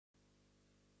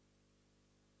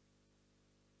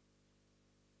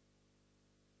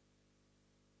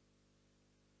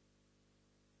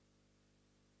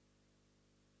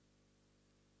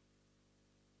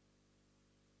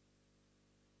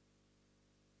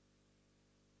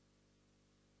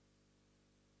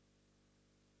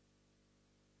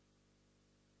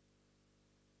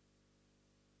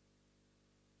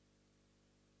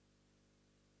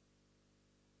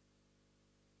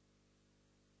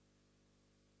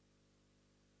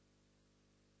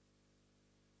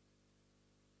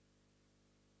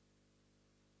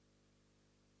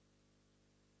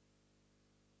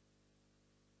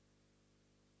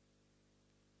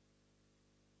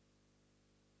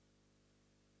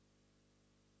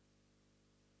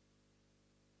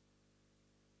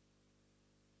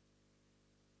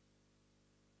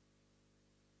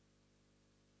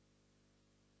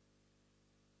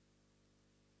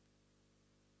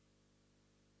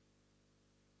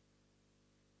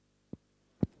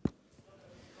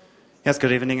Yes,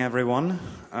 good evening, everyone.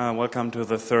 Welcome to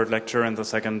the third lecture in the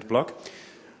second block.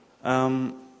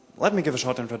 Let me give a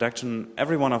short introduction.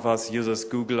 Every one of us uses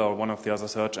Google or one of the other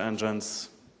search engines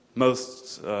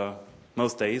most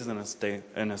days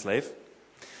in his life.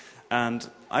 And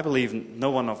I believe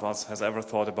no one of us has ever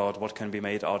thought about what can be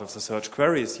made out of the search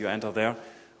queries you enter there,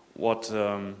 what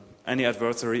any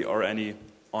adversary or any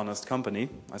honest company,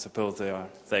 I suppose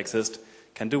they exist,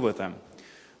 can do with them.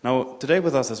 Now, today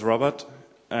with us is Robert,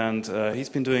 and he's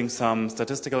been doing some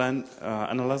statistical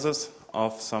analysis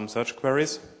of some search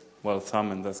queries. Well, some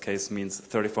in this case means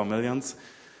 34 millions.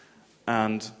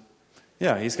 And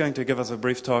yeah, he's going to give us a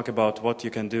brief talk about what you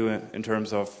can do in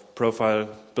terms of profile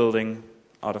building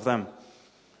out of them.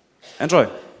 Enjoy.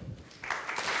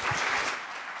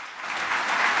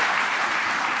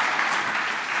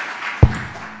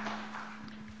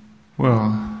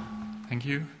 Well, thank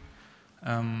you.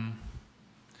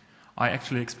 I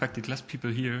actually expected less people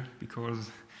here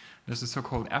because there's a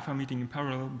so-called alpha meeting in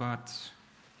parallel, but,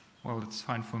 well, it's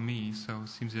fine for me, so it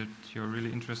seems that you're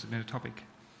really interested in the topic.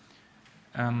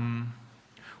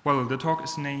 Well, the talk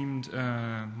is named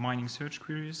Mining Search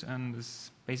Queries and is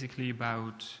basically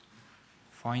about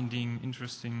finding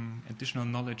interesting additional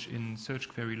knowledge in search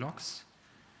query logs.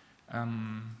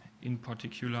 In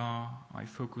particular, I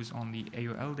focus on the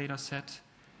AOL dataset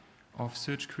of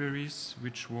search queries,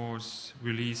 which was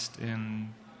released in,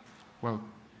 well,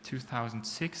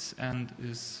 2006 and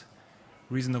is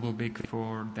reasonably big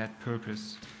for that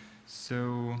purpose.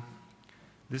 So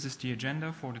this is the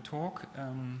agenda for the talk.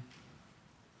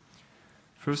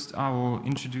 First, I will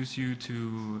introduce you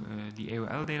to the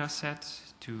AOL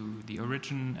dataset, to the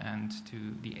origin and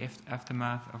to the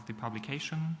aftermath of the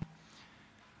publication.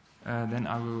 Then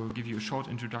I will give you a short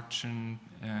introduction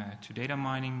to data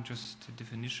mining, just a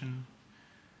definition.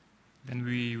 Then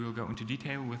we will go into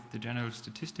detail with the general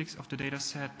statistics of the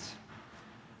dataset.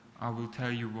 I will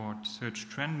tell you what search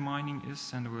trend mining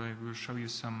is, and I will show you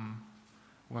some,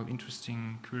 well,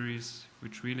 interesting queries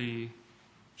which really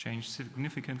change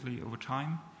significantly over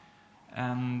time.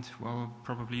 And, well,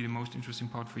 probably the most interesting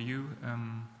part for you,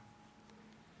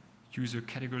 user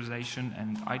categorization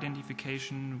and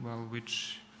identification, well,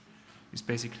 which is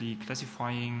basically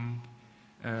classifying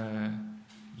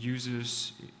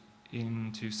users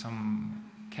into some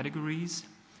categories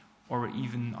or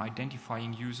even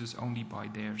identifying users only by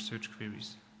their search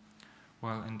queries.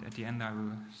 Well, and at the end I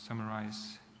will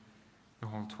summarize the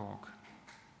whole talk.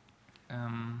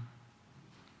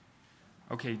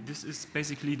 Okay, this is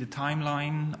basically the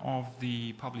timeline of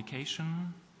the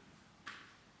publication.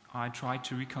 I tried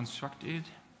to reconstruct it.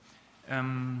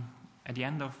 At the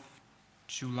end of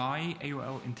July,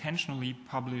 AOL intentionally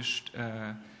published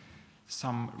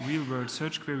some real-world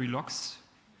search query logs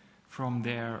from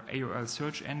their AOL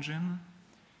search engine.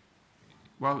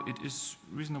 Well, it is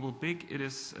reasonably big. It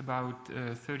is about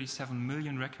 37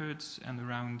 million records and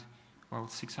around, well,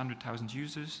 600,000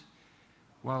 users.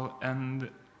 Well, and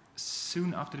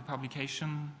soon after the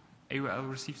publication, AOL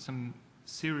received some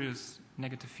serious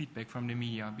negative feedback from the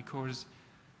media because,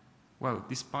 well,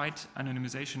 despite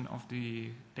anonymization of the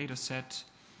data set,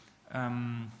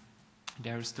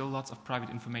 there is still lots of private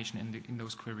information in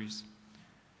those queries.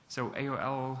 So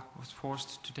AOL was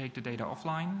forced to take the data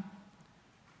offline,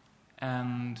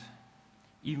 and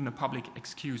even a public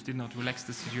excuse did not relax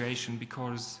the situation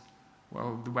because,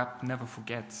 well, the web never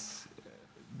forgets.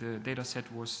 The data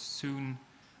set was soon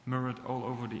mirrored all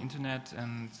over the internet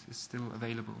and is still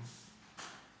available.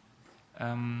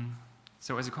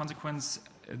 So as a consequence,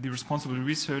 the responsible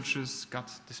researchers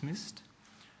got dismissed.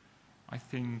 I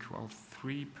think, well,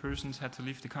 3 persons had to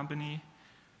leave the company.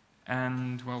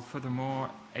 And, well, furthermore,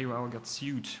 AOL got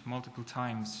sued multiple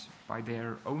times by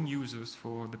their own users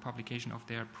for the publication of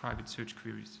their private search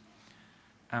queries.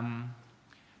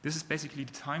 This is basically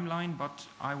the timeline, but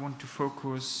I want to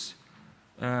focus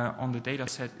on the data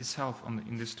set itself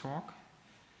in this talk.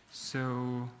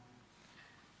 So,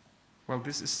 well,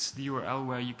 this is the URL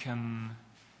where you can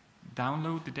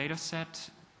download the data set.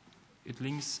 It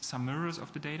links some mirrors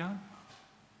of the data.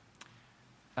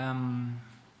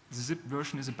 The zip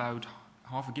version is about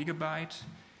half a gigabyte.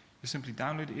 You simply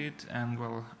download it and,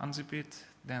 well, unzip it.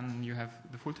 Then you have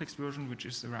the full text version, which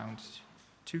is around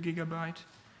 2 gigabyte,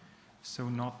 so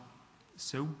not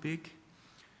so big.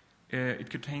 It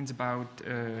contains about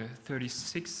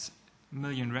 36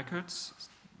 million records.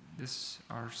 These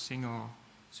are single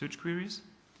search queries,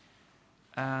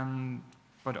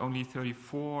 but only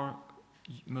 34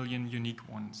 million unique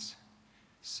ones.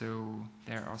 So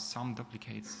there are some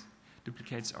duplicates.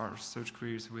 Duplicates are search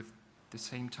queries with the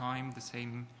same time, the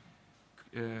same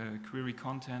query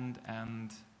content,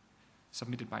 and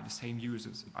submitted by the same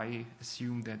users. I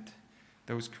assume that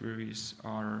those queries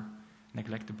are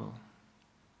neglectable.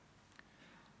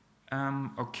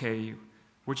 Okay,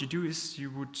 what you do is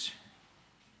you would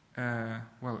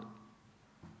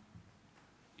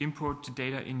import the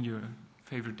data in your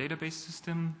favorite database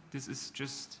system. This is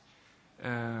just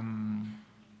the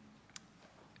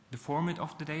format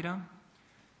of the data.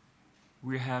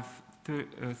 We have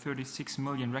 36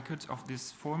 million records of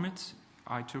this format.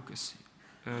 I took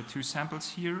 2 samples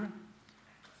here.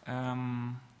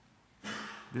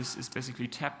 This is basically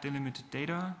tab delimited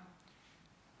data.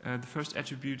 The first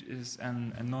attribute is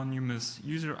an anonymous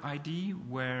user ID,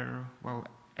 where, well,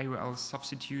 AOL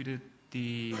substituted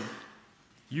the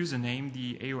username,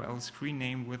 the AOL screen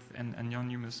name, with an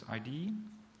anonymous ID.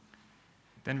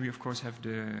 Then we, of course, have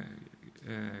the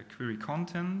query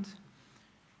content,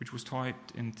 which was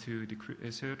typed into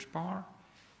the search bar.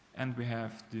 And we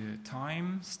have the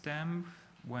time stamp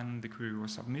when the query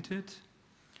was submitted.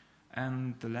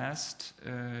 And the last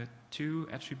 2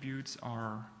 attributes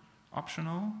are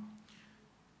optional.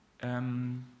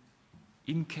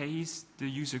 In case the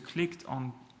user clicked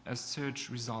on a search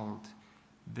result,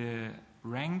 the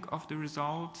rank of the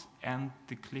result and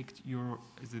the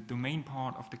domain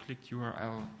part of the clicked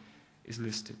URL is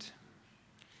listed.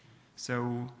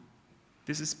 So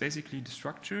this is basically the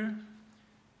structure.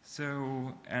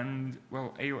 So, and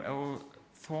well, AOL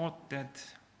thought that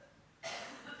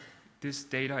this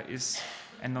data is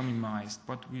anonymized,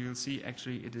 but we will see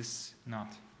actually it is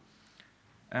not.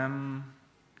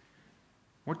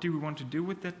 What do we want to do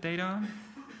with that data?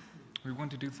 We want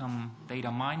to do some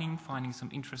data mining, finding some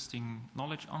interesting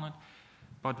knowledge on it.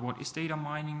 But what is data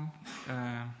mining?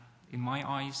 In my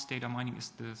eyes, data mining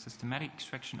is the systematic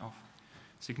extraction of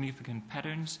significant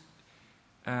patterns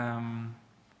and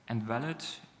valid,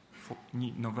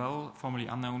 novel, formerly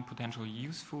unknown, potentially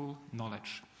useful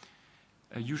knowledge.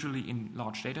 Usually in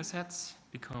large data sets,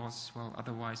 because, well,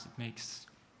 otherwise it makes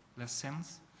less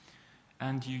sense.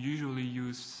 And you usually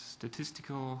use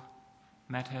statistical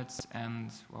methods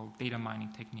and, well, data mining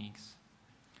techniques.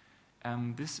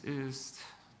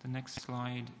 The next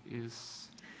slide is,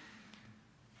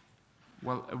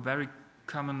 well, a very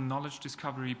common knowledge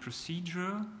discovery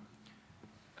procedure.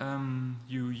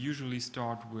 You usually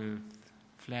start with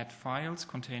flat files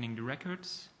containing the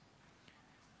records.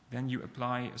 Then you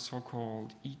apply a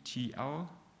so-called ETL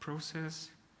process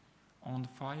on the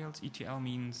files. ETL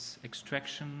means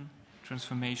extraction,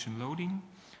 transformation, loading.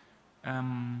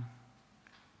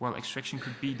 Well, extraction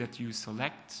could be that you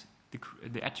select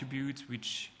the attributes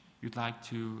which you'd like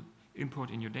to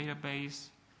import in your database.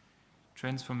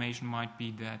 Transformation might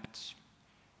be that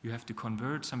you have to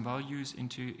convert some values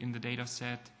in the data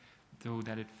set so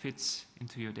that it fits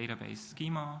into your database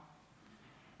schema.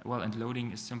 Well, and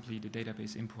loading is simply the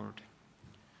database import.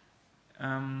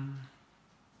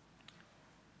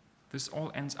 This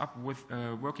all ends up with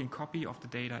a working copy of the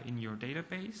data in your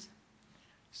database,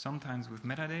 sometimes with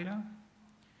metadata.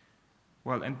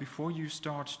 Well, and before you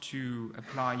start to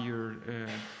apply your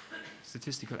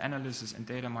statistical analysis and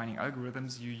data mining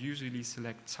algorithms, you usually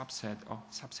select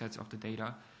subsets of the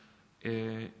data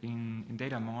in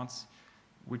data mods,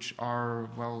 which are,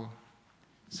 well,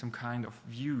 some kind of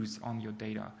views on your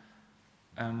data.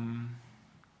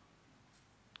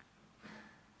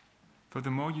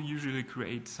 Furthermore, you usually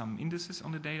create some indices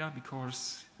on the data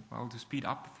because, well, to speed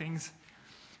up things.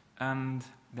 And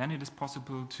then it is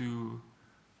possible to,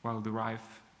 well, derive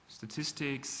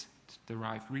statistics,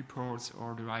 derive reports,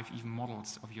 or derive even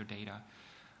models of your data.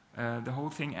 The whole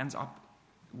thing ends up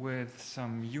with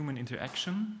some human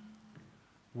interaction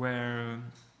where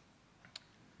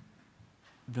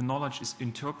the knowledge is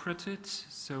interpreted.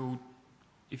 So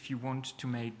if you want to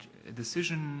make a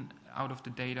decision out of the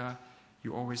data,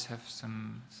 you always have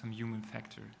some human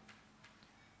factor.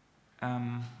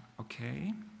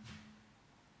 Okay.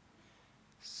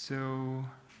 So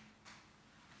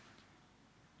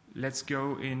let's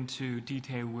go into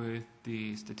detail with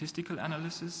the statistical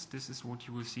analysis. This is what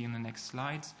you will see in the next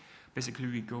slides. Basically,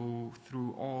 we go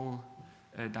through all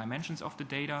dimensions of the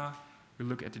data. We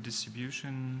look at the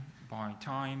distribution by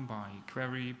time, by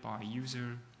query, by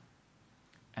user,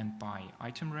 and by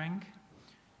item rank.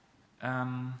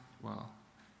 Well,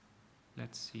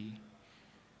 let's see.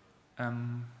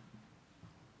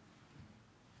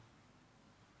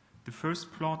 The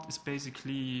first plot is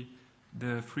basically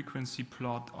the frequency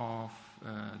plot of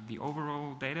the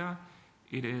overall data.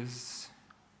 It is,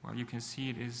 well, you can see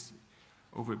it is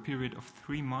over a period of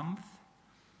 3 months.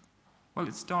 Well,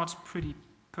 it starts pretty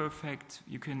perfect.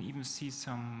 You can even see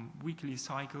some weekly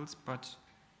cycles, but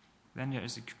then there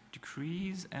is a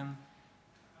decrease, and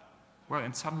well,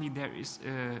 and suddenly there is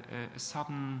a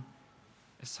sudden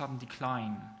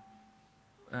decline.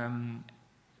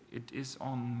 It is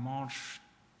on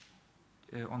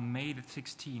May the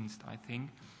 16th, I think,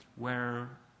 where,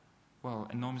 well,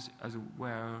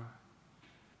 where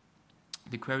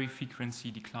the query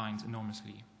frequency declines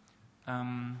enormously.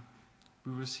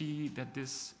 We will see that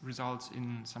this results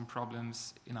in some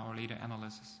problems in our later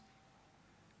analysis.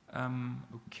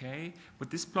 Okay,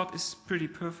 but this plot is pretty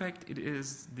perfect. It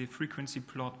is the frequency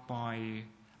plot by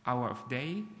hour of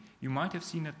day. You might have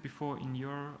seen that before in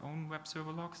your own web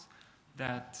server logs,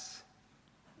 that,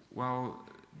 well,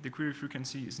 the query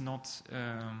frequency is not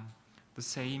the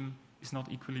same, is not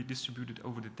equally distributed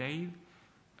over the day.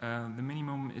 The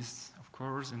minimum is, of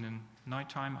course, in the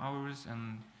nighttime hours,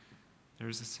 and there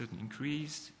is a certain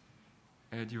increase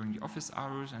during the office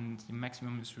hours, and the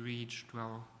maximum is reached,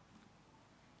 well,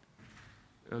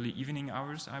 early evening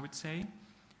hours, I would say.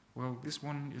 Well, this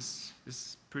one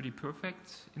is pretty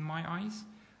perfect in my eyes.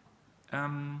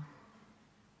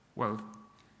 Well,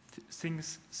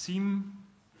 things seem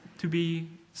to be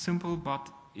simple,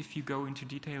 but if you go into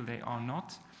detail, they are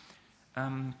not.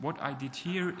 What I did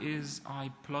here is I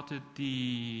plotted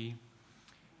the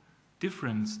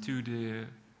difference to the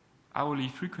hourly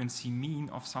frequency mean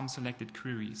of some selected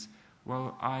queries.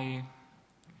 Well,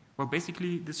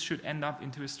 basically this should end up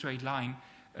into a straight line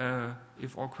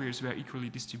if all queries were equally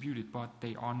distributed, but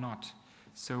they are not.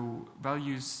 So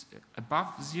values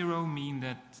above 0 mean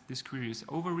that this query is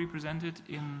overrepresented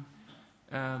in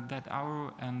that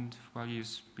hour, and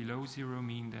values below 0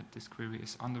 mean that this query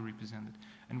is underrepresented.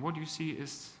 And what you see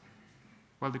is,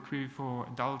 well, the query for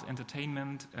adult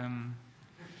entertainment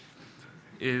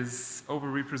is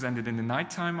overrepresented in the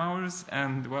nighttime hours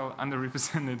and, well,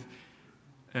 underrepresented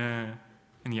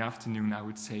in the afternoon, I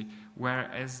would say.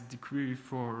 Whereas the query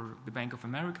for the Bank of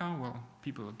America, well,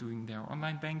 people are doing their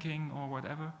online banking or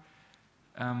whatever,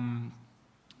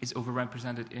 is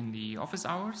overrepresented in the office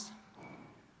hours.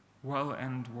 Well,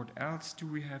 and what else do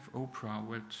we have? Oprah,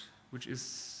 which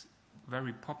is a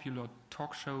very popular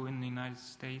talk show in the United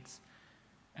States.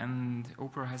 And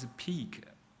Oprah has a peak,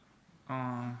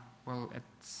 well, at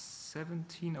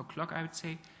 17 o'clock, I would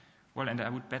say. Well, and I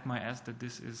would bet my ass that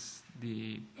this is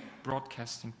the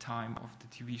broadcasting time of the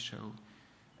TV show.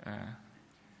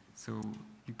 So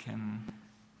you can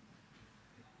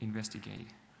investigate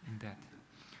in that.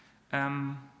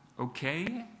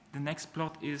 Okay, the next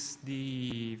plot is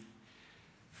the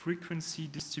frequency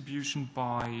distribution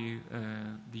by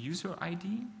the user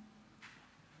ID.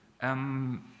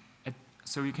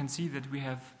 So you can see that we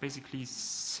have basically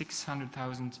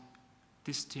 600,000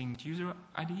 distinct user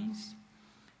IDs.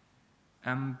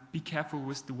 Be careful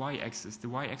with the y-axis. The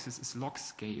y-axis is log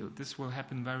scale. This will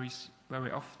happen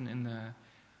very often in the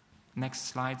next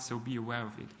slide, so be aware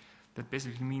of it. That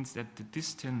basically means that the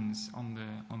distance on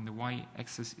the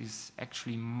y-axis is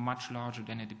actually much larger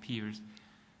than it appears.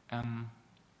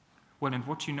 Well, and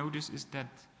what you notice is that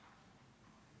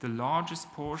the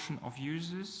largest portion of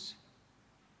users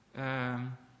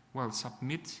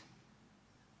submit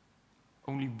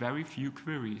only very few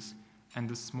queries, and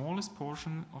the smallest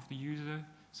portion of the user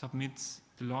submits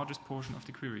the largest portion of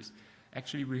the queries.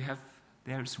 Actually,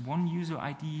 there's one user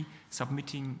ID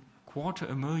submitting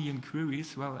 250,000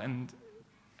 queries. Well, and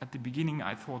at the beginning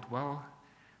I thought, well,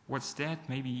 what's that?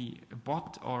 Maybe a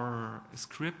bot or a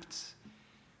script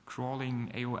crawling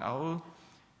AOL.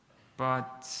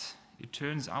 But it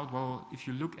turns out, well, if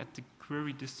you look at the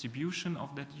query distribution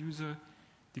of that user,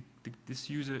 this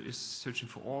user is searching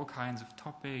for all kinds of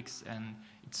topics, and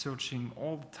it's searching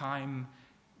all the time,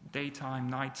 daytime,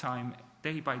 nighttime,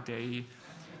 day by day,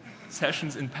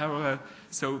 sessions in parallel.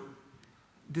 So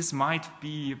this might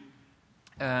be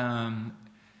an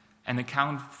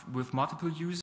account with multiple users.